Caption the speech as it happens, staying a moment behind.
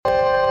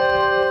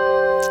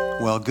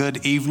Well,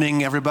 good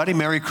evening, everybody.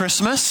 Merry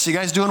Christmas. You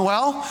guys doing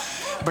well?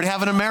 Everybody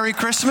having a Merry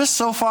Christmas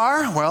so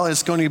far? Well,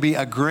 it's going to be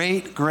a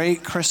great,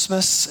 great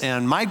Christmas.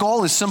 And my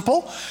goal is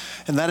simple,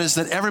 and that is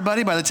that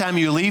everybody, by the time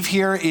you leave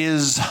here,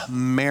 is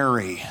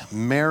merry.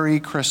 Merry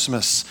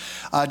Christmas.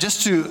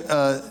 Just to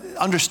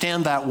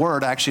understand that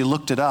word, I actually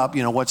looked it up.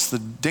 You know, what's the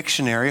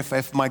dictionary?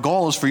 If my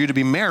goal is for you to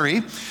be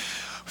merry,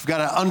 we've got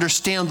to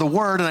understand the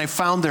word, and I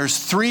found there's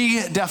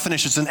 3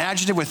 definitions, an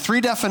adjective with 3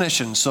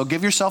 definitions. So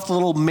give yourself a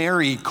little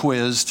Mary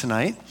quiz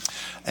tonight,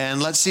 and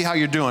let's see how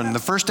you're doing. The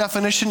first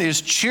definition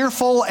is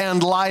cheerful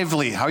and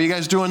lively. How are you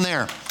guys doing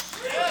there?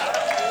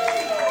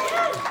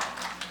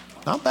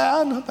 Not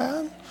bad, not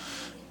bad.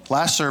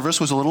 Last service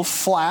was a little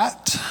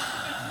flat.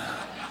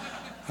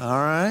 All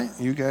right,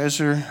 you guys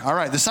are, all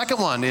right. The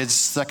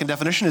second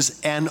definition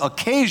is an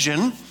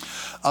occasion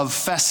of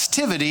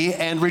festivity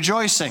and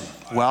rejoicing.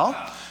 Well,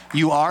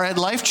 you are at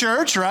Life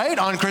Church, right,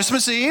 on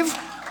Christmas Eve.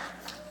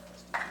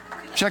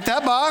 Check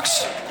that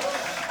box.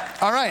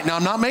 All right, now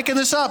I'm not making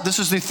this up. This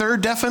is the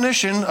third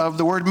definition of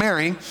the word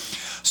merry.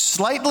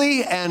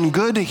 Slightly and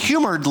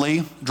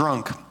good-humoredly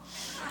drunk.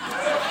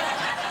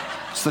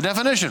 It's the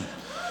definition.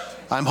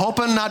 I'm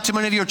hoping not too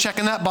many of you are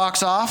checking that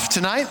box off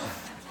tonight,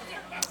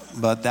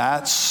 but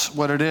that's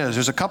what it is.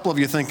 There's a couple of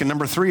you thinking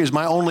number 3 is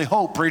my only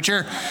hope,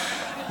 preacher.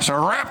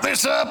 So wrap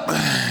this up.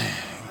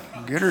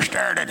 Get her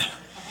started.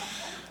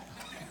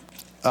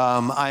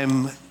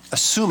 I'm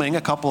assuming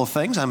a couple of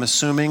things. I'm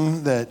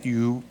assuming that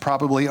you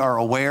probably are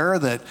aware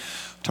that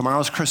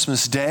tomorrow's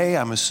Christmas Day.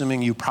 I'm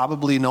assuming you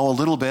probably know a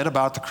little bit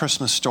about the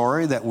Christmas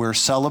story that we're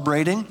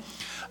celebrating,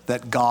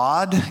 that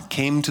God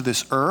came to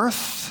this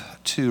earth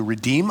to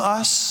redeem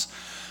us,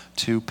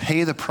 to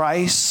pay the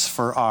price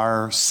for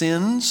our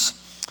sins.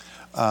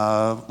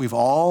 We've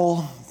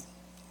all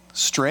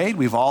strayed.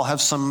 We've all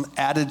have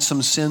added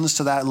some sins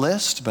to that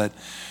list, but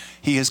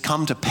he has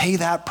come to pay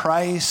that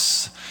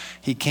price.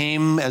 He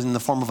came as in the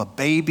form of a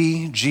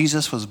baby.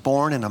 Jesus was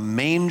born in a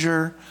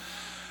manger,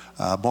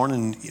 born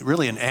in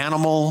really an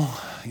animal,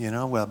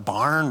 a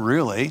barn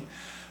really,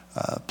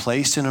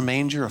 placed in a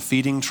manger, a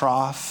feeding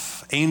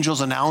trough. Angels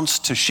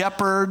announced to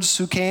shepherds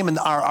who came. And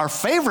our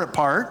favorite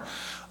part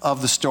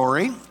of the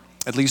story,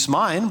 at least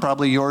mine,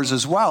 probably yours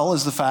as well,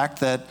 is the fact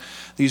that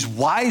these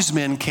wise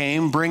men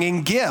came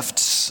bringing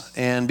gifts.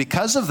 And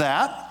because of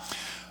that,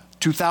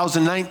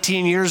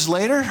 2019 years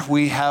later,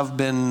 we have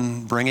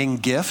been bringing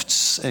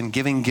gifts and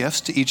giving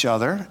gifts to each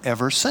other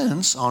ever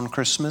since on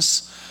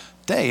Christmas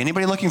Day.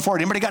 Anybody looking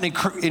forward? Anybody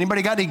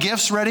got any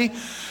gifts ready?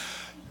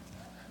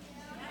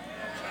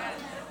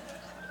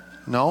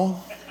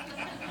 No?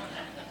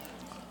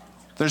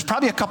 There's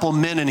probably a couple of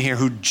men in here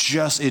who it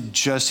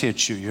just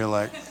hit you. You're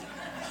like,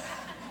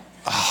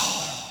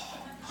 oh.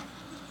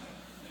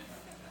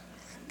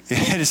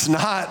 It is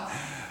not.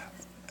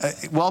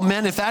 Well,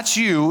 men, if that's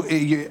you,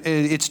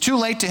 it's too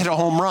late to hit a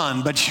home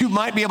run, but you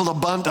might be able to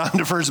bunt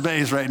onto first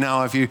base right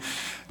now if you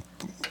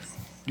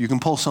can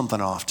pull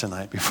something off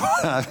tonight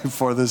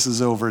before this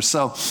is over.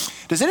 So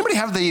does anybody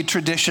have the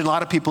tradition, a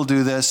lot of people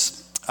do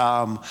this,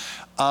 of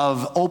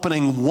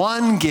opening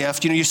one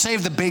gift? You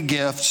save the big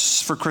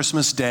gifts for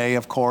Christmas Day,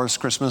 of course,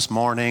 Christmas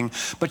morning,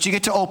 but you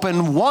get to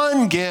open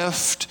one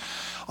gift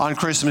on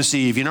Christmas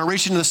Eve.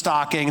 Reach into the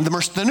stocking.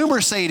 The new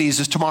Mercedes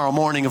is tomorrow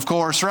morning, of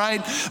course,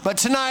 right? But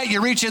tonight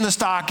you reach in the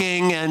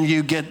stocking and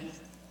you get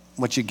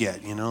what you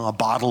get, a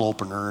bottle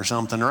opener or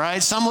something,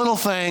 right? Some little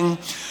thing,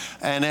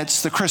 and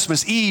it's the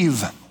Christmas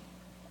Eve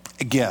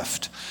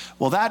gift.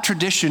 Well, that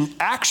tradition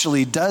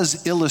actually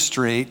does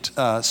illustrate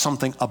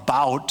something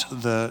about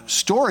the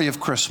story of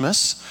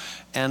Christmas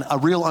and a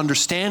real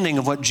understanding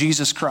of what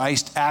Jesus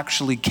Christ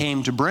actually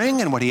came to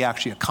bring and what he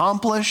actually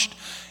accomplished.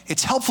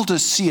 It's helpful to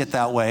see it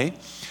that way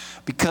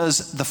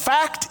because the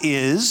fact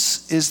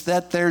is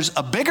that there's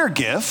a bigger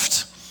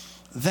gift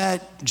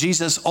that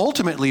Jesus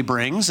ultimately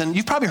brings. And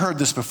you've probably heard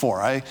this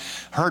before. I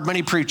heard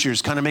many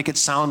preachers kind of make it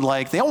sound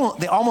like they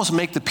almost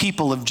make the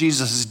people of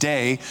Jesus'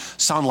 day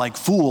sound like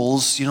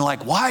fools.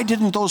 Like, why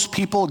didn't those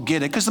people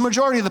get it? Because the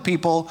majority of the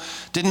people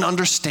didn't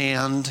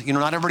understand.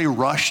 Not everybody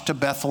rushed to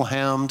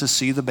Bethlehem to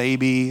see the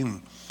baby.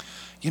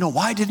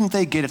 Why didn't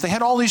they get it? They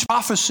had all these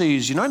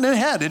prophecies, in their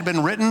head. It had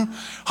been written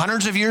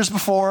hundreds of years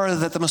before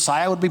that the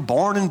Messiah would be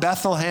born in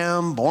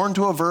Bethlehem, born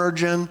to a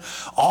virgin,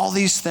 all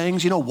these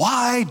things.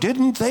 Why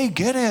didn't they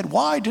get it?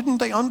 Why didn't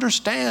they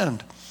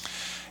understand?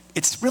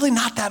 It's really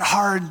not that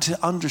hard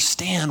to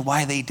understand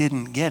why they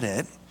didn't get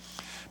it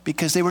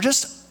because they were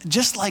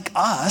just like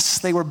us.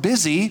 They were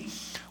busy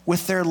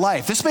with their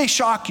life. This may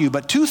shock you,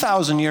 but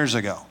 2,000 years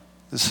ago,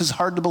 this is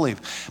hard to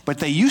believe, but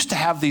they used to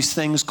have these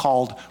things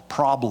called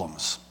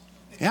problems.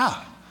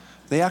 Yeah,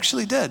 they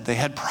actually did. They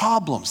had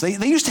problems.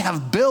 They used to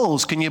have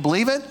bills. Can you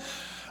believe it?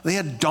 They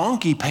had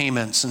donkey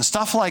payments and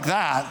stuff like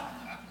that.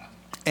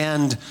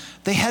 And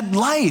they had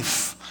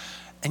life.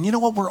 And you know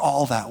what? We're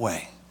all that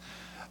way.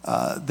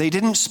 They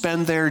didn't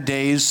spend their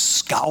days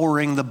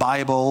scouring the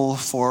Bible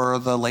for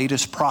the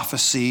latest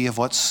prophecy of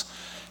what's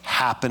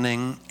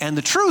happening. And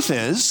the truth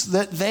is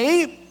that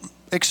they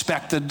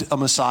expected a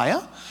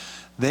Messiah.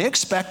 They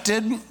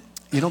expected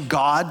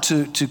God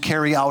to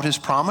carry out his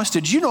promise.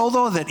 Did you know,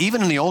 though, that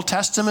even in the Old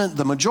Testament,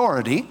 the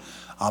majority,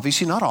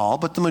 obviously not all,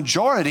 but the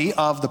majority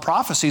of the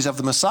prophecies of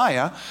the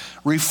Messiah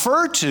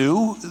refer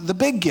to the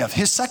big gift,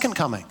 his second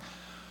coming,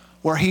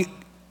 where he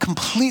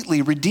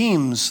completely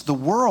redeems the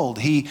world.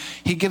 He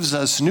gives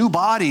us new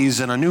bodies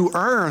and a new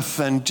earth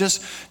and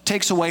just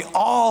takes away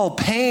all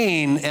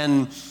pain.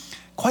 And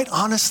quite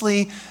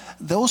honestly,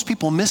 those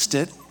people missed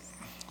it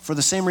for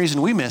the same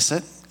reason we miss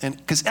it. And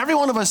because every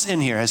one of us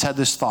in here has had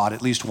this thought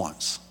at least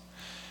once.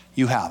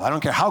 You have. I don't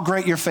care how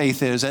great your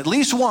faith is. At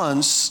least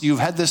once you've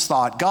had this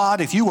thought, God,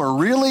 if you were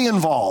really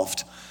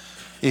involved,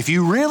 if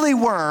you really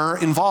were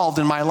involved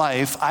in my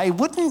life, I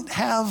wouldn't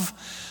have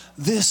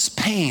this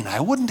pain. I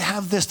wouldn't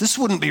have this. This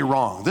wouldn't be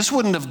wrong. This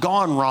wouldn't have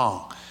gone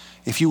wrong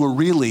if you were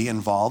really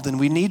involved. And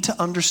we need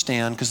to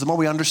understand, because the more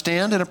we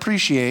understand and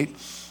appreciate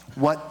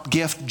what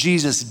gift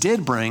Jesus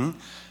did bring,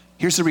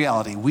 here's the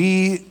reality.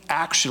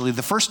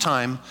 The first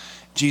time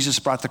Jesus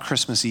brought the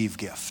Christmas Eve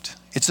gift.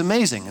 It's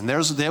amazing. And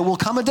there will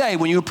come a day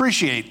when you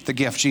appreciate the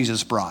gift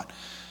Jesus brought.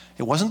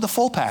 It wasn't the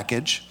full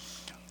package.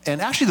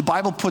 And actually, the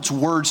Bible puts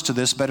words to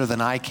this better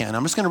than I can.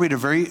 I'm just going to read a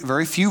very,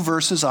 very few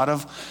verses out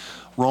of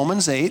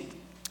Romans 8,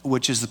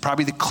 which is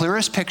probably the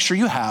clearest picture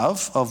you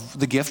have of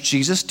the gift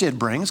Jesus did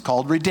bring. It's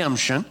called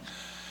redemption.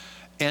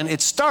 And it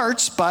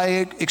starts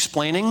by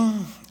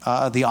explaining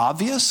the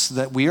obvious,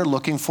 that we are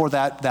looking for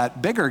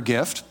that bigger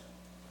gift.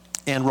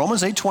 And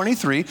Romans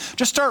 8:23,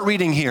 just start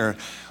reading here.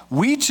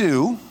 We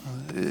too,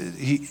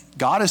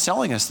 God is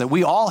telling us that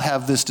we all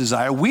have this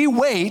desire. We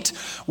wait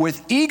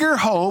with eager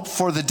hope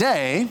for the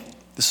day,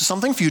 this is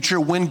something future,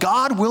 when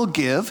God will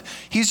give.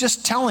 He's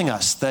just telling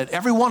us that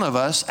every one of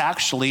us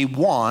actually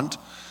want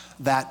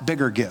that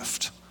bigger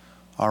gift.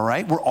 All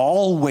right? We're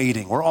all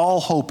waiting. We're all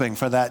hoping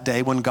for that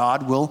day when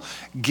God will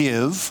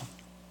give,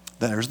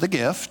 there's the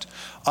gift,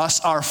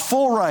 us our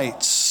full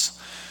rights.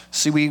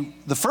 See,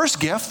 the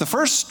first gift, the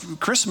first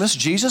Christmas,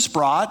 Jesus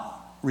brought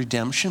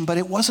redemption, but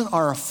it wasn't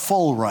our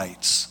full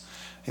rights.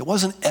 It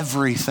wasn't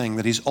everything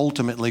that he's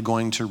ultimately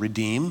going to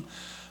redeem.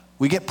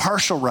 We get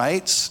partial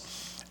rights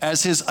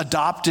as his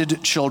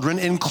adopted children,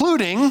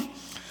 including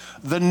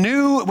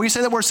we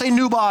say that word, say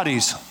new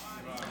bodies.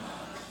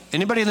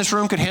 Anybody in this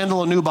room could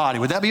handle a new body.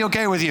 Would that be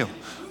okay with you?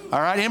 All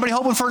right, anybody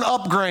hoping for an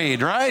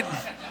upgrade, right?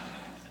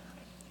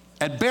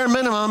 At bare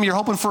minimum, you're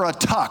hoping for a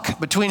tuck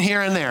between here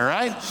and there,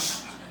 right?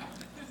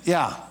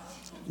 Yeah.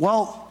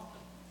 Well,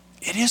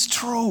 it is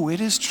true.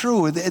 It is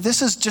true.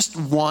 This is just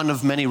one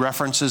of many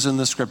references in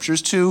the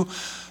scriptures to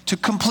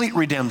complete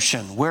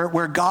redemption,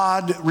 where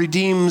God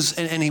redeems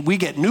and we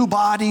get new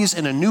bodies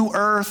and a new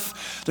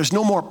earth. There's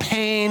no more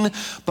pain.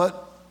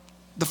 But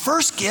the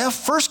first gift,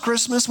 first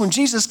Christmas, when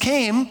Jesus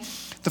came,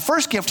 the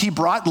first gift he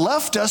brought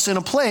left us in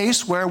a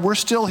place where we're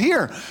still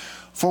here.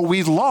 For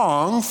we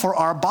long for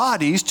our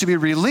bodies to be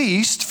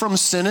released from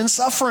sin and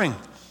suffering.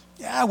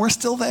 Yeah, we're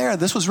still there.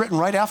 This was written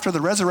right after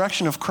the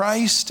resurrection of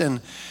Christ,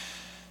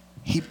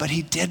 but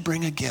he did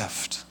bring a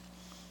gift.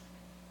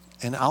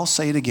 And I'll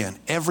say it again,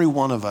 every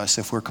one of us,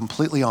 if we're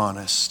completely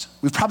honest,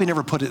 we've probably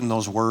never put it in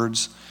those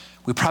words.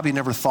 We probably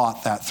never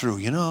thought that through.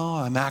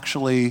 I'm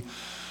actually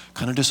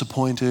kind of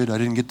disappointed I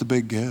didn't get the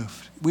big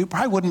gift. We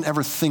probably wouldn't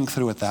ever think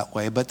through it that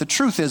way. But the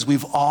truth is,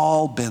 we've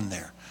all been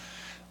there.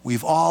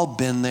 We've all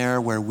been there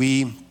where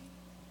we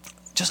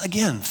just,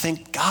 again,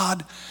 think,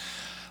 God,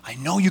 I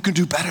know you can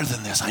do better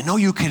than this. I know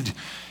you could.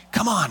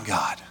 Come on,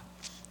 God.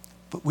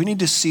 But we need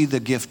to see the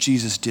gift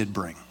Jesus did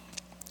bring,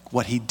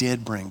 what he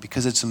did bring,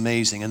 because it's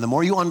amazing. And the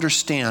more you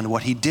understand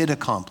what he did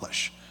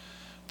accomplish,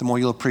 the more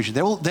you'll appreciate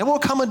it. There will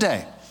come a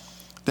day.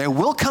 There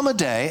will come a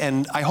day,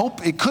 and I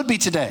hope it could be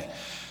today.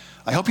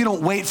 I hope you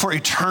don't wait for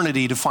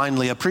eternity to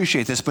finally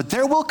appreciate this, but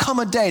there will come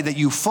a day that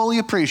you fully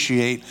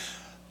appreciate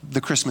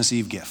the Christmas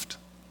Eve gift.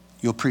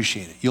 You'll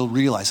appreciate it. You'll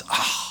realize,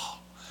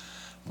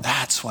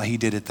 that's why he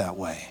did it that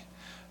way.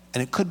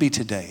 And it could be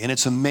today. And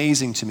it's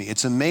amazing to me.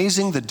 It's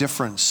amazing the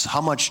difference,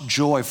 how much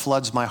joy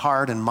floods my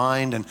heart and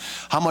mind, and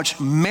how much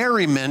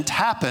merriment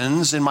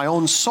happens in my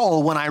own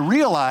soul when I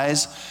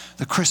realize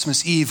the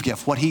Christmas Eve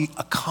gift, what he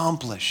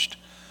accomplished.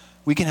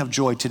 We can have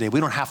joy today. We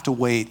don't have to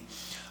wait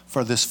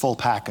for this full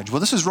package.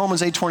 Well, this is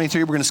Romans 8:23.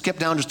 We're going to skip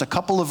down just a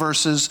couple of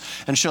verses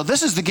and show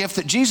this is the gift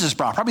that Jesus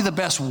brought. Probably the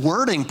best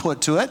wording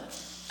put to it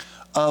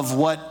of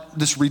what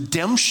this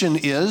redemption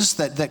is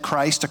that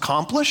Christ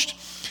accomplished.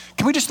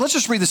 Let's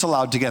just read this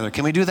aloud together.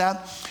 Can we do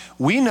that?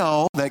 We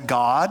know that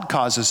God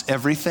causes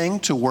everything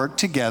to work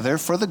together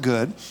for the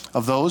good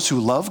of those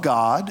who love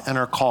God and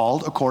are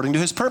called according to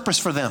his purpose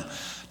for them.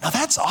 Now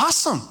that's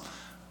awesome.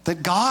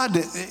 That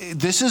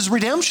this is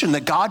redemption,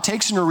 that God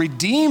takes and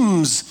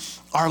redeems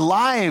our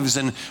lives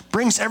and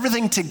brings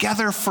everything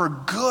together for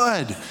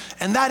good.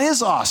 And that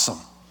is awesome,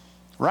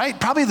 right?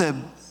 Probably the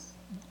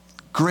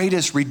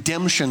greatest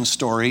redemption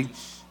story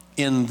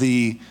in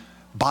the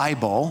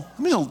Bible.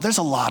 There's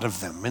a lot of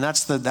them.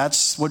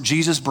 That's what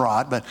Jesus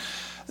brought, but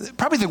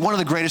probably one of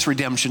the greatest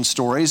redemption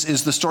stories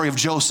is the story of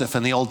Joseph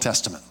in the Old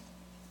Testament.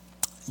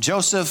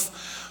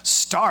 Joseph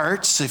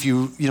starts,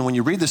 when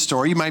you read the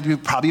story, you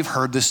probably have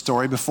heard this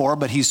story before,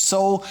 but he's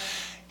so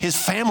His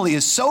family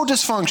is so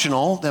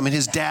dysfunctional. I mean,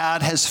 his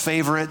dad has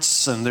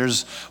favorites, and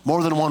there's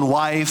more than one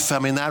wife. I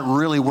mean, that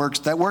really works.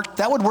 That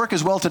would work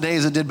as well today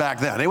as it did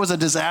back then. It was a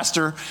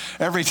disaster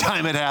every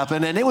time it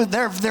happened, and it was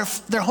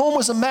their home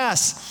was a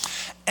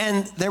mess.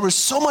 And there was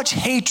so much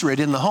hatred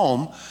in the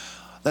home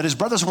that his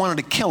brothers wanted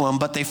to kill him,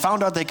 but they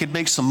found out they could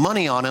make some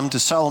money on him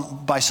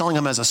by selling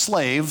him as a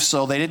slave,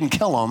 so they didn't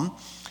kill him.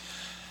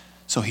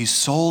 So he's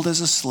sold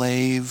as a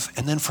slave,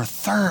 and then for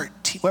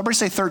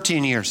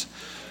 13 years.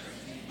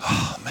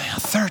 Oh man,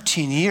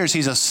 13 years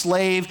he's a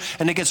slave,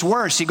 and it gets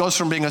worse. He goes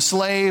from being a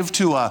slave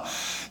to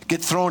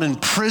get thrown in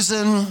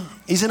prison.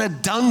 He's in a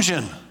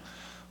dungeon.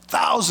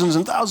 Thousands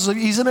and thousands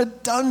he's in a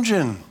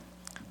dungeon.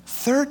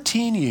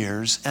 13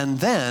 years, and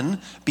then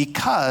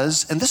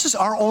and this is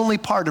our only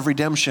part of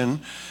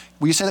redemption.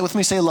 Will you say that with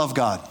me? Say, love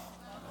God.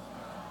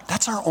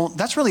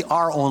 That's really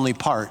our only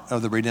part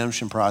of the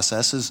redemption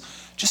process, is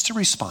just to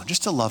respond,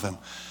 just to love him.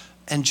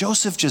 And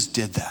Joseph just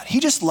did that. He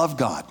just loved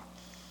God.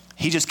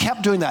 He just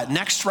kept doing that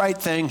next right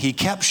thing. He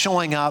kept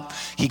showing up.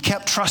 He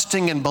kept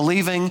trusting and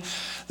believing.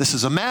 This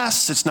is a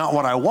mess. It's not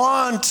what I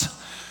want.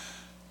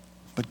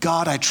 But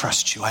God, I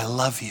trust you. I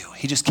love you.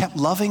 He just kept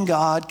loving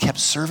God, kept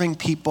serving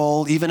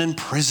people, even in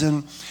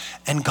prison.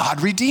 And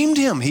God redeemed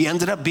him. He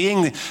ended up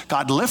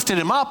God lifted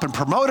him up and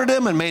promoted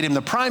him and made him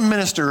the prime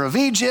minister of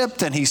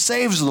Egypt. And he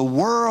saves the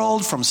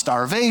world from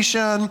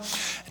starvation.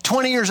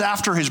 20 years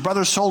after his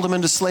brothers sold him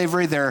into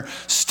slavery, they're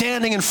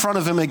standing in front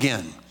of him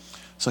again.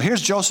 So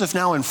here's Joseph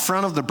now in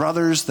front of the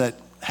brothers that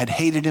had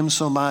hated him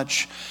so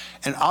much.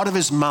 And out of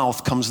his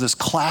mouth comes this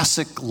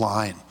classic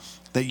line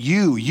that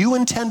you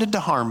intended to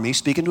harm me,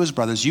 speaking to his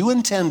brothers, you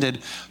intended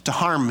to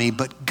harm me,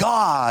 but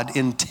God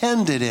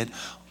intended it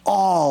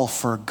all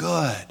for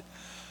good.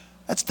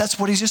 That's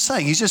what he's just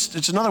saying.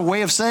 It's another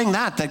way of saying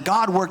that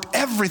God worked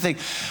everything.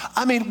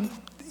 I mean,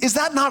 is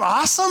that not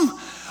awesome?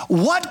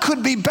 What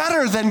could be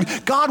better than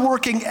God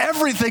working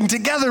everything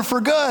together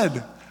for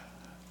good?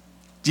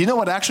 Do you know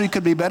what actually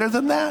could be better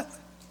than that?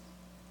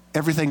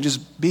 Everything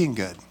just being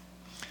good.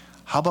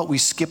 How about we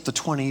skip the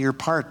 20-year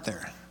part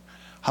there?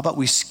 How about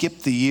we skip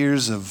the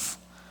years of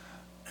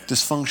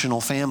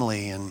dysfunctional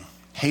family and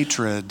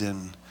hatred?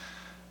 And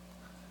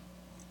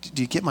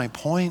do you get my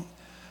point?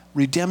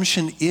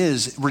 Redemption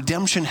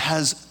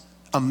has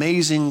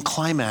amazing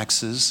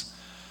climaxes,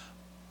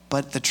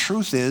 but the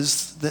truth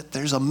is that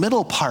there's a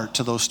middle part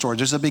to those stories.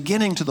 There's a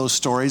beginning to those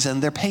stories,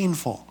 and they're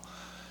painful.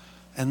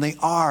 And they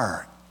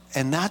are.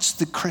 And that's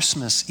the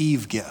Christmas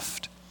Eve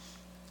gift.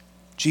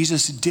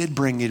 Jesus did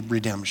bring in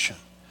redemption.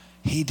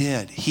 He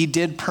did. He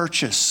did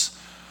purchase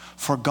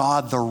for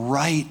God the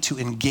right to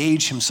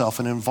engage himself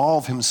and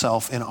involve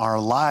himself in our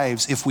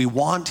lives if we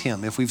want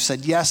him, if we've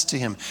said yes to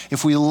him,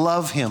 if we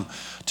love him,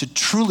 to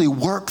truly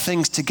work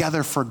things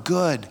together for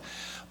good.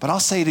 But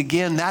I'll say it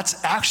again,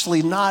 that's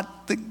actually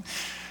not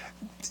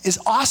as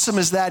awesome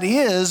as that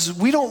is,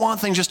 we don't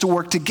want things just to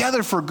work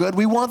together for good.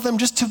 We want them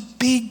just to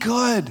be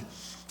good.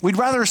 We'd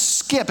rather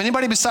skip.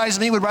 Anybody besides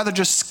me would rather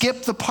just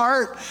skip the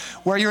part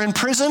where you're in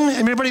prison?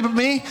 Anybody but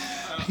me?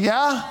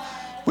 Yeah?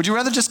 Would you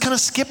rather just kind of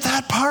skip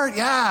that part?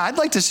 Yeah, I'd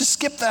like to just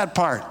skip that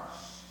part.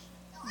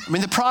 I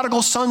mean, the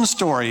prodigal son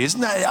story,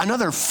 isn't that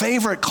another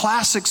favorite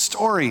classic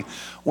story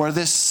where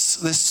this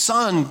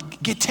son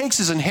takes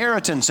his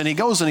inheritance and he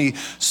goes and he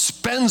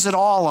spends it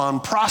all on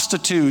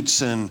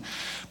prostitutes and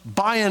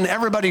buying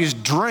everybody's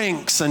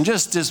drinks and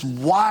just this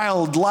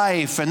wild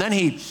life. And then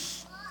he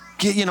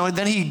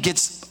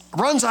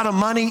runs out of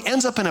money,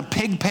 ends up in a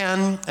pig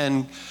pen,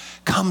 and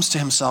comes to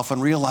himself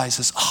and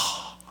realizes,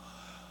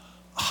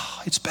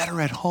 it's better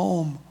at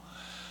home.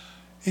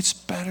 It's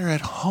better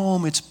at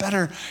home. It's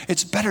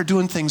better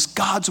doing things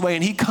God's way.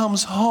 And he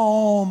comes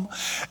home,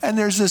 and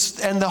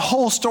and the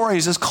whole story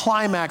is this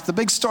climax, the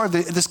big story,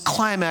 this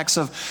climax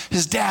of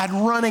his dad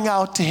running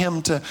out to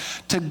him to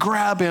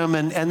grab him,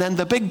 and then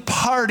the big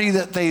party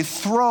that they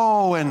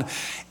throw. And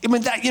I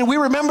mean, we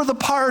remember the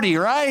party,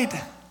 right?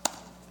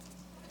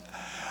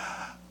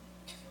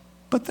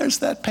 But there's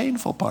that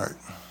painful part.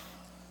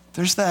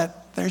 There's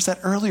that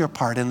earlier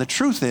part. And the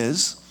truth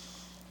is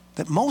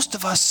that most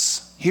of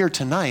us here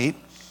tonight,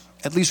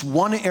 at least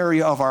one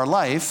area of our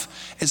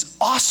life, as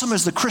awesome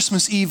as the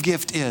Christmas Eve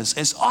gift is,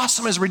 as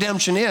awesome as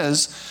redemption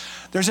is,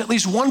 there's at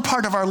least one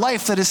part of our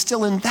life that is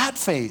still in that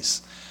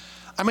phase.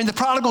 I mean, the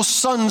prodigal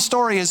son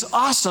story is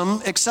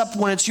awesome, except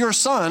when it's your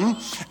son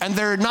and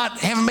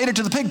haven't made it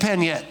to the pig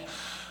pen yet,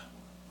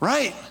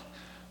 right?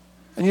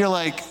 And you're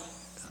like,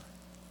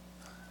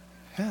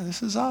 yeah,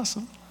 this is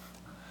awesome.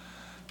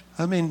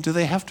 I mean, do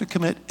they have to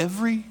commit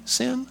every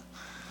sin?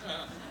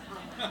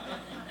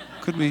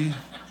 Could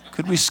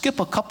we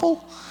skip a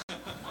couple?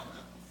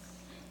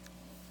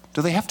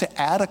 Do they have to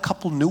add a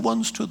couple new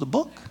ones to the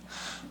book?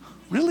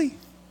 Really?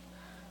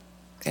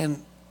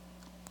 And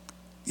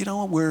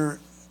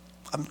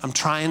I'm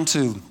trying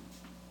to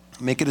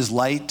make it as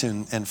light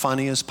and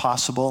funny as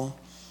possible.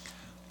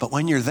 But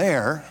when you're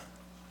there,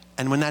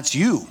 and when that's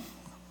you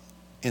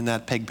in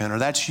that pig pen, or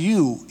that's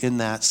you in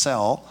that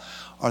cell,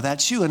 or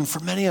that's you, and for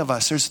many of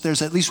us,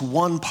 there's at least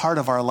one part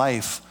of our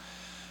life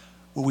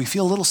where we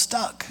feel a little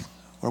stuck.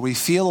 where we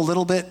feel a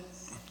little bit.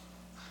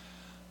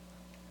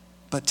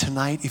 But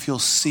tonight, if you'll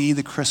see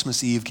the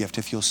Christmas Eve gift,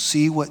 if you'll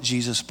see what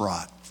Jesus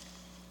brought,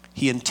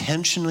 he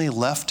intentionally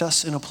left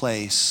us in a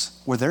place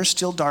where there's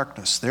still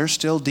darkness, there's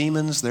still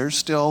demons, there's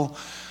still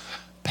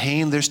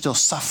pain, there's still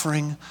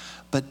suffering,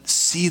 but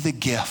see the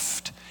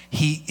gift.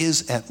 He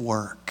is at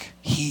work.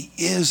 He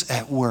is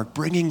at work,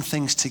 bringing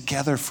things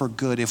together for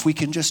good if we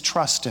can just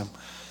trust him.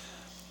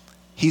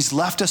 He's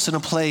left us in a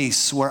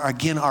place where,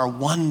 again, our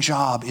one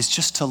job is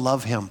just to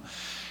love him.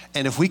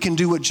 And if we can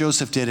do what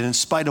Joseph did, and in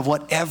spite of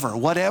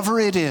whatever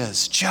it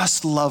is,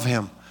 just love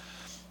him.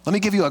 Let me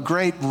give you a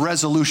great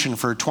resolution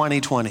for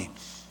 2020.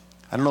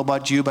 I don't know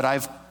about you, but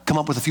I've come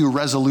up with a few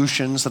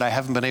resolutions that I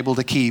haven't been able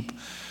to keep.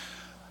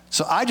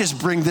 So I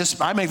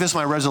make this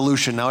my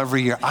resolution now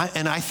every year.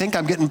 And I think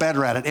I'm getting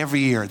better at it every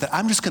year, that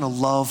I'm just going to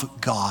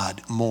love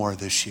God more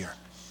this year.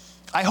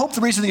 I hope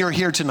the reason that you're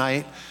here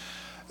tonight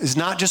is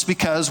not just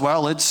because,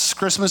 well, it's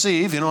Christmas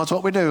Eve, it's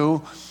what we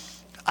do.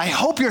 I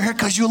hope you're here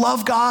because you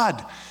love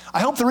God.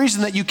 I hope the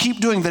reason that you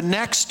keep doing the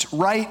next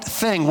right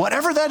thing,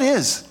 whatever that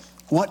is,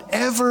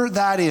 whatever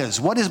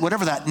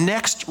that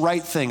next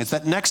right thing is,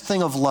 that next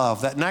thing of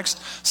love, that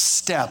next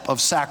step of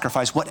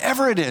sacrifice,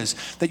 whatever it is,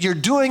 that you're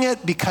doing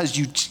it because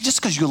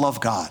you love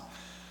God.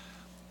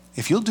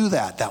 If you'll do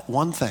that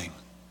one thing,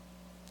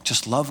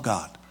 just love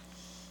God,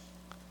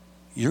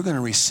 you're going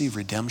to receive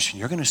redemption.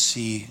 You're going to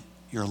see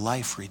your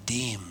life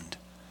redeemed.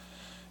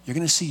 You're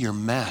going to see your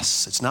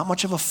mess. It's not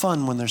much of a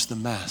fun when there's the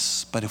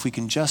mess, but if we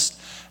can just,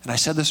 and I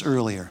said this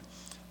earlier,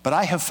 but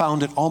I have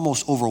found it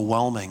almost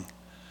overwhelming,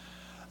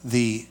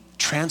 the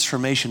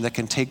transformation that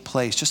can take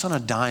place just on a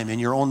dime in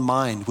your own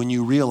mind when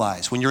you're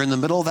in the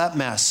middle of that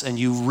mess and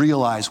you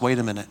realize, wait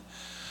a minute,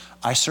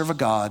 I serve a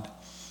God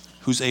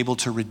who's able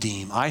to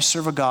redeem. I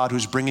serve a God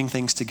who's bringing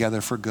things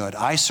together for good.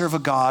 I serve a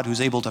God who's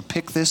able to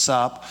pick this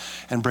up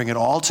and bring it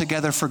all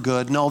together for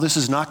good. No, this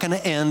is not going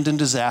to end in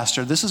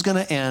disaster. This is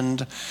going to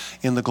end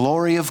in the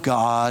glory of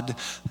God.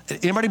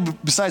 Anybody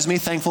besides me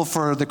thankful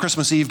for the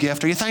Christmas Eve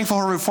gift? Are you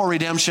thankful for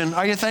redemption?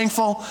 Are you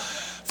thankful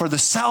for the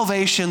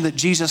salvation that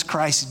Jesus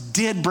Christ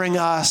did bring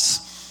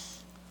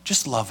us?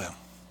 Just love him.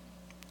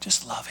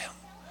 Just love him.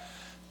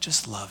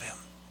 Just love him.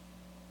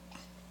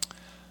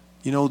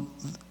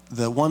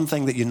 The one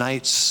thing that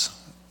unites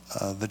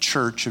the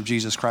Church of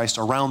Jesus Christ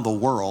around the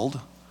world,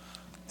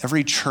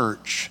 every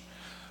church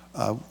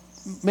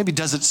maybe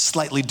does it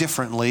slightly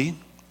differently,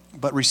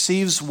 but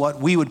receives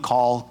what we would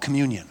call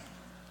communion.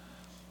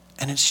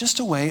 And it's just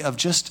a way of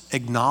just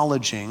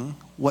acknowledging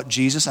what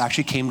Jesus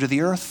actually came to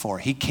the earth for.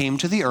 He came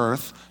to the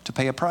earth to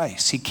pay a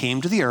price. He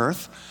came to the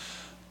earth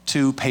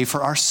to pay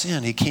for our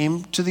sin. He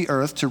came to the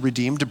earth to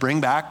redeem, to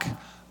bring back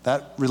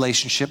that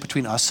relationship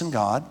between us and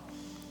God.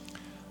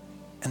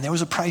 And there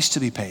was a price to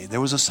be paid. There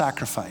was a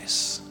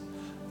sacrifice.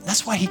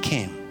 That's why he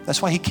came.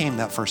 That's why he came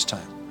that first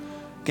time.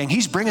 Gang,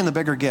 he's bringing the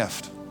bigger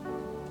gift.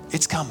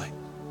 It's coming.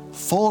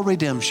 Full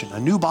redemption, a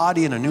new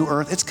body and a new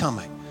earth. It's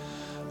coming.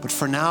 But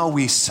for now,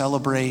 we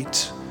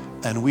celebrate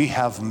and we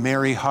have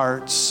merry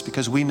hearts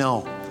because we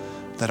know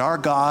that our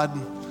God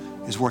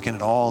is working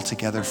it all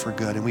together for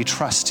good, and we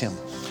trust him.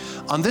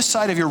 On this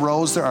side of your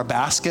rows, there are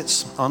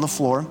baskets on the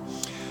floor.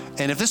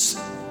 And if this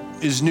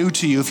is new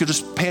to you, if you'll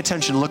just pay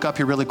attention, look up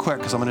here really quick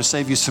because I'm going to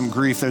save you some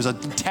grief. There's a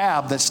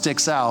tab that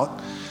sticks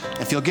out.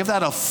 If you'll give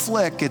that a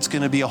flick, it's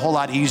going to be a whole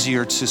lot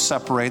easier to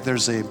separate.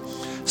 There's a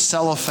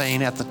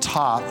cellophane at the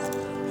top.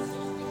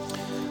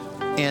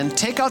 And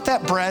take out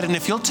that bread, and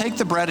if you'll take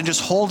the bread and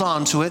just hold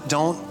on to it,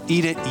 don't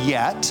eat it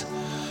yet.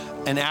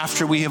 And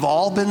after we have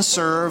all been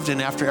served and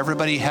after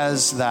everybody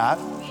has that,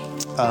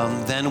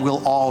 then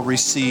we'll all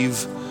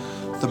receive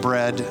the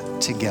bread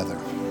together.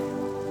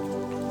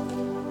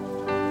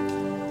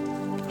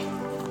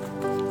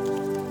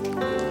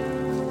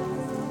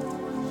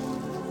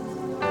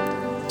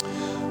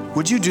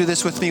 Would you do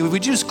this with me?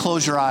 Would you just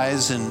close your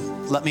eyes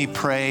and let me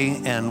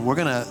pray? And we're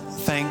going to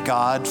thank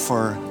God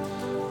for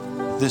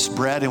this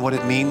bread and what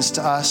it means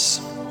to us.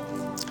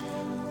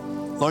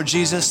 Lord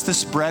Jesus,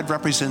 this bread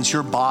represents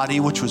your body,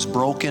 which was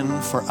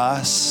broken for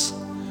us.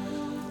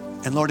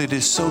 And Lord, it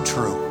is so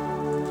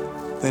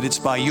true that it's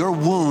by your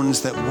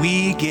wounds that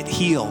we get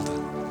healed.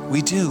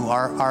 We do.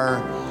 Our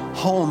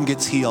home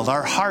gets healed.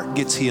 Our heart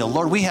gets healed.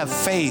 Lord, we have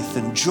faith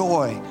and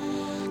joy.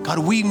 God,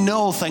 we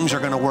know things are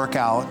going to work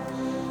out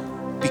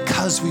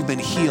because we've been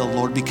healed,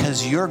 Lord,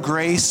 because your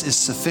grace is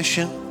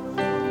sufficient.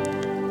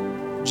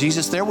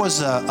 Jesus, there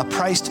was a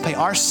price to pay.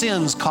 Our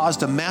sins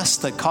caused a mess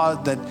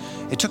that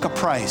it took a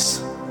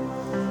price.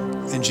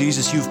 And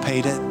Jesus, you've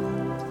paid it.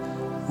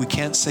 We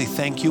can't say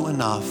thank you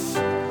enough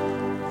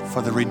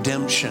for the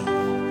redemption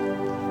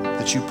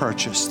that you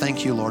purchased.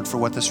 Thank you, Lord, for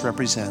what this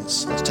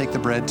represents. Let's take the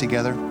bread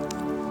together.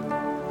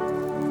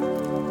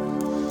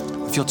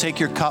 If you'll take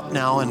your cup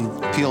now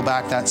and peel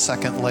back that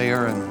second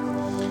layer and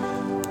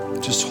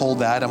just hold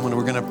that.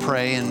 We're going to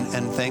pray and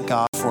thank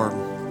God for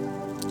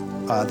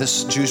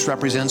this juice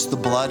represents the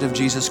blood of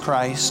Jesus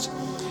Christ.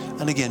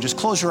 And again, just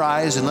close your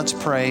eyes and let's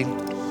pray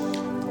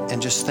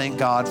and just thank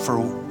God for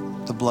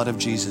the blood of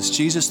Jesus.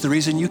 Jesus, the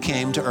reason you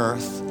came to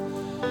earth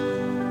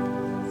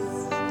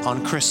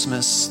on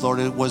Christmas. Lord,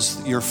 it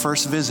was your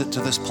first visit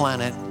to this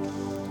planet.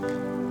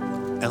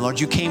 And Lord,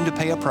 you came to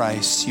pay a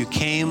price. You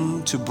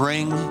came to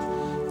bring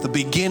the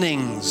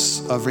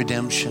beginnings of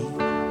redemption.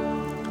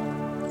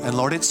 And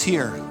Lord, it's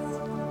here.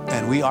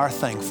 And we are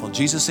thankful.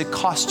 Jesus, it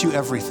cost you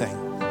everything.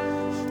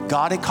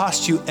 God, it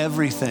cost you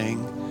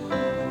everything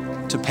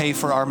to pay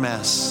for our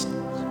mess.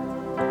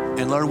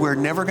 And Lord, we're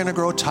never going to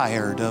grow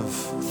tired of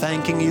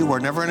thanking you. We're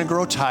never going to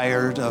grow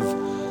tired of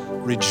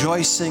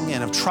rejoicing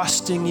and of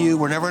trusting you.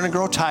 We're never going to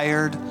grow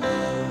tired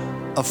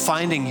of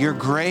finding your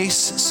grace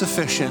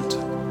sufficient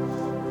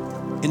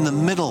in the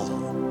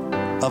middle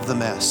of the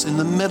mess, in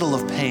the middle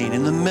of pain,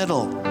 in the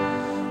middle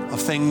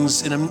of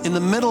things, in the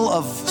middle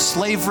of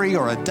slavery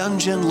or a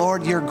dungeon.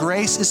 Lord, your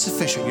grace is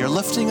sufficient. You're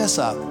lifting us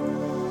up.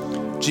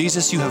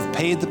 Jesus, you have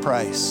paid the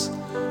price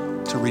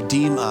to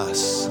redeem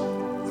us,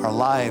 our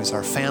lives,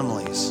 our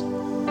families.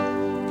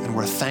 And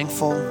we're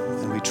thankful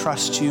and we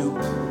trust you.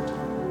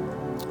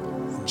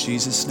 In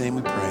Jesus' name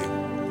we pray.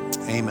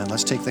 Amen.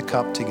 Let's take the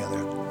cup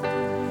together.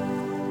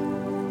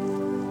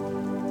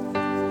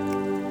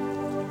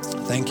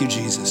 Thank you,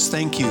 Jesus.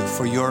 Thank you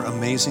for your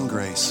amazing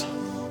grace.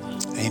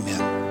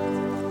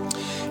 Amen.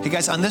 Hey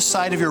guys, on this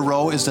side of your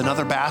row is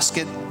another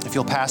basket. If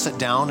you'll pass it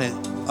down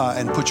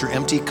and put your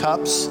empty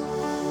cups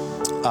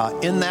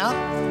in that.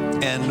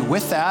 And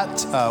with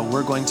that,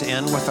 we're going to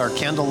end with our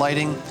candle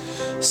lighting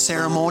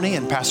ceremony,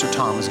 and Pastor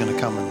Tom is going to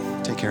come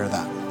and take care of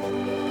that.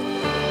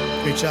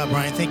 Great job,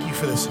 Brian. Thank you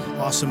for this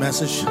awesome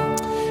message.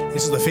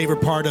 This is the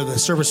favorite part of the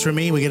service for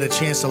me. We get a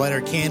chance to light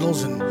our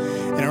candles, and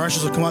our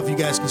ushers will come up. You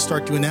guys can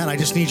start doing that. I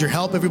just need your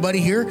help, everybody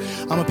here.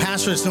 I'm a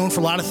pastor that's known for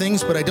a lot of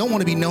things, but I don't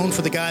want to be known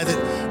for the guy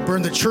that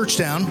burned the church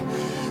down.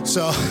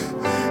 So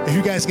if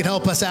you guys can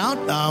help us out,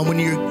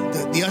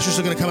 the ushers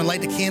are going to come and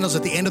light the candles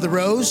at the end of the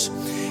rows,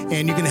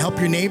 and you can help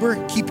your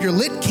neighbor. Keep your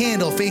lit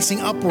candle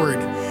facing upward.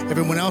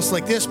 Everyone else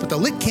like this, but the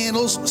lit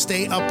candles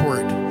stay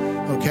upward,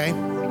 okay?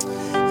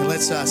 And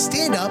let's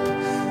stand up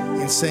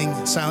and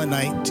sing Silent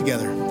Night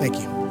together. Thank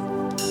you.